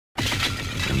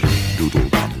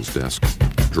doodled on his desk,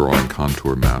 drawing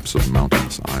contour maps of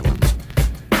mountainous islands,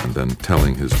 and then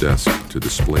telling his desk to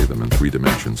display them in 3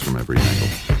 dimensions from every angle.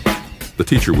 The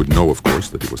teacher would know, of course,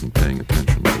 that he wasn't paying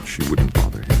attention, but she wouldn't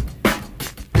bother him.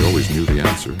 He always knew the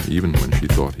answer, even when she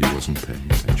thought he wasn't paying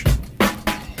attention.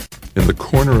 In the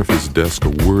corner of his desk, a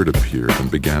word appeared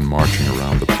and began marching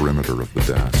around the perimeter of the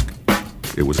desk.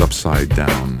 It was upside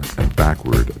down and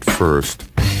backward at first,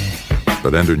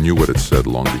 but Ender knew what it said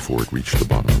long before it reached the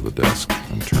bottom of the desk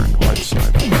and turned right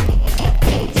side up.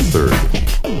 Third.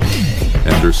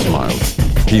 Ender smiled.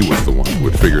 He was the one who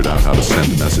had figured out how to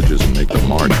send messages and make them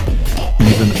march.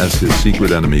 Even as his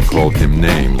secret enemy called him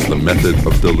names, the method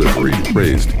of delivery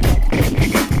praised him.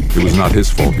 It was not his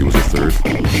fault he was a third.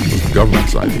 It was the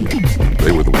government's idea.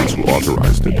 They were the ones who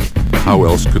authorized it. How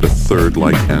else could a third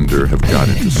like Ender have got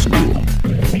into school?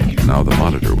 Now the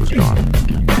monitor was gone.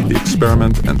 The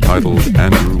experiment, entitled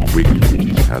Andrew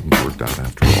Wiggin, hadn't worked out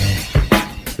after all.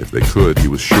 If they could, he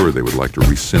was sure they would like to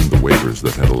rescind the waivers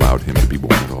that had allowed him to be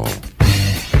born at all.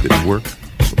 It didn't work,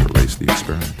 so erase the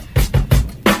experiment.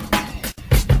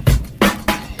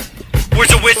 Where's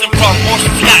the wisdom from?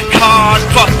 Orson got caught,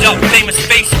 fucked up, famous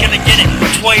face, gonna get it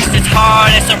twice as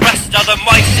hard as the rest of the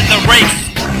mice in the race.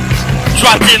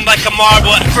 Dropped in like a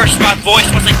marble, at first my voice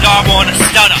was a garble and a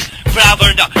stutter, but I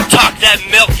learned to talk that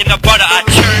milk in the butter. I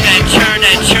churn and churn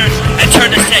and churn and turn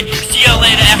to say, see you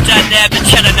later after I nab the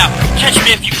cheddar. Now, catch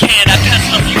me if you can, I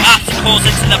pencil a few obstacles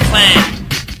into the plan.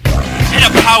 Hit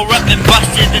a power up and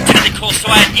busted the tentacles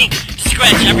so I ink,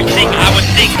 scratch everything I would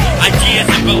think, ideas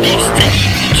and beliefs to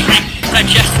eat and drink.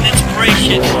 Digest and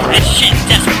inspiration, and shit and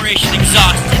desperation,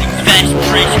 exhausted,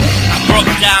 exasperation. I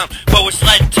broke down, but was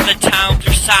led to the town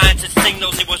through signs and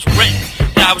signals. It was written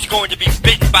that I was going to be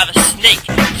bitten by the snake,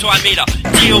 so I made a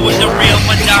deal with the real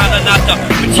Madonna, not the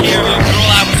material girl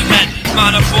I was fed.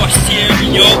 Monophore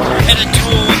cereal, had a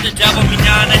duel with the devil.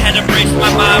 Minana had embraced my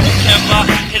mind with Kevlar,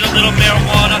 hit a little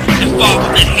marijuana, and fought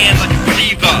with that hand like a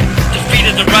cleaver.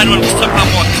 Defeated the red one, was somehow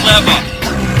more clever.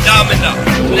 Now I'm in the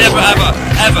never ever,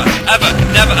 ever, ever,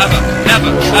 never ever, never,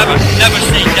 ever, never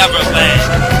say never land.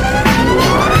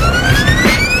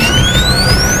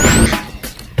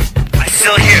 I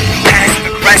still hear passive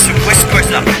aggressive whispers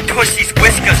of pussy's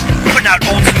whiskers, putting out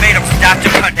ultimatums, Dr.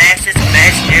 Parnassus,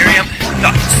 Imaginarium, the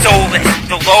soulless,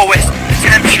 the lowest, the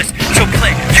temptress, she'll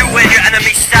play you and your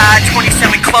enemy's side.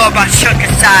 27 club, I shook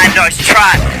aside, no, it's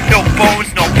tried, no bones,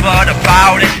 no blood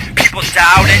about it. People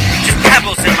doubt it, just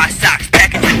pebbles in my socks,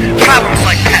 packaging problems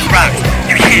like pet rocks.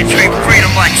 You can't treat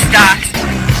freedom like stocks.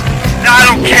 Now I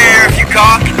don't care if you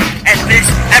gawk at this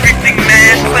everything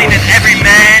man, plain and every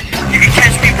man. You can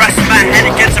catch me resting my head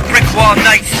against a brick wall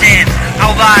nightstand.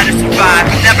 I'll lie to survive,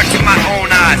 but never to my own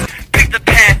eyes. Pick the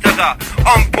path of the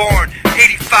unborn,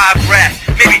 85 wrath.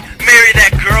 Maybe marry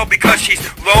that girl because she's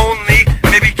lonely.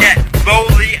 Maybe get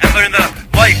lowly and learn the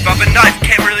life of a knife.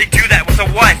 Can't really do that with a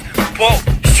wife. Both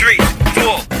streets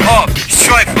full of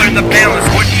strife. Learn the balance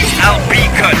what each LB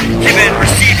could give and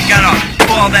receive. You gotta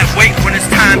pull all that weight when it's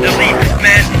time to leave.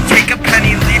 Man, take a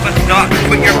penny, leave a thought,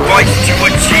 put your voice to a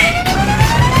G.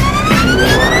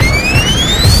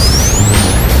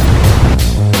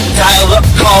 Dial up,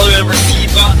 caller and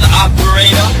receiver, the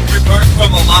operator, rebirth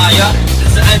from a liar.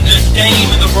 This is Ender's game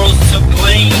and the world's to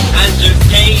blame. Ender's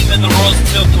game and the world's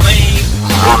to blame.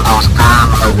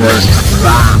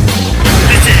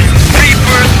 This is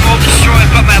rebirth, world destroyed,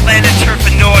 but my land and turf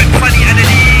annoyed. Plenty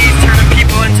entities turning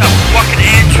people into walking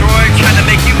android, trying to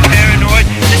make you paranoid.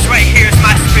 This right here is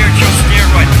my spiritual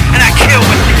steroid, and I kill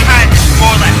with the kindness, more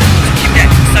or less, to keep that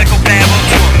psychobabble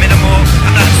to a minimal.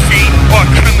 I'm not a saint or a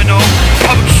criminal.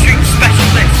 Public street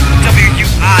specialist,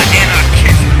 WUI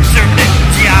anarchist, served it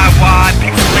DIY,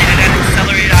 pixelated and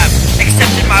accelerated. I've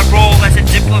accepted my role as a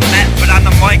diplomat, but on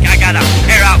the mic I gotta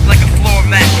air out like a floor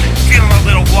mat. Feeling a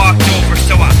little walked over,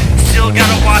 so I still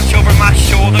gotta watch over my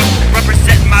shoulder,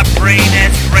 representing my brain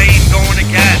as rain going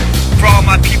again. For all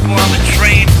my people on the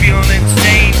train, feeling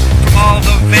insane from all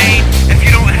the vein. If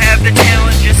you don't have the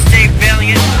talent, just stay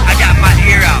valiant. I got my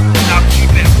ear out, and I'll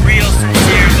keep it real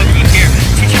sincere. Looky here,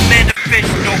 teach a man to fish,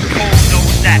 no pole, no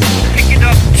net. Picking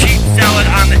up cheap salad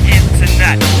on the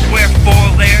internet. Wear 4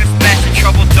 layers, match the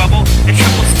trouble double, and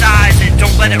triple size it,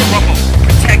 don't let it rumble.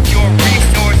 Protect your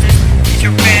resources, teach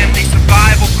your family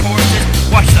survival courses.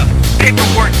 Watch the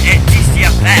paperwork at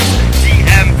DCFS,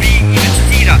 DMV, even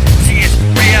CETA. See it's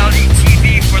reality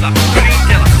TV for the cream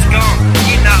de la scum.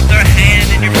 Eating out their hand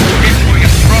and your fingers for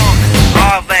your throne.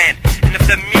 Our land, and if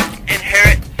the meek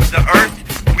inherit the earth,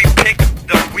 we pick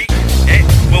the weak, it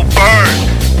will burn.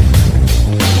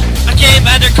 I gave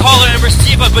Ender caller and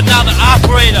receiver, but now the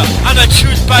operator. I'm the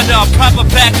truth bender, proper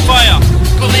backfire.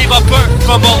 Believe a birth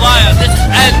from a liar.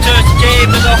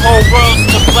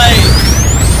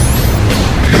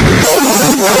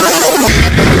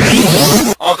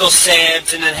 Uncle Sam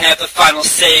didn't have the final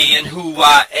say in who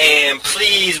I am.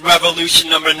 Please, revolution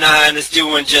number 9 is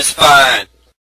doing just fine.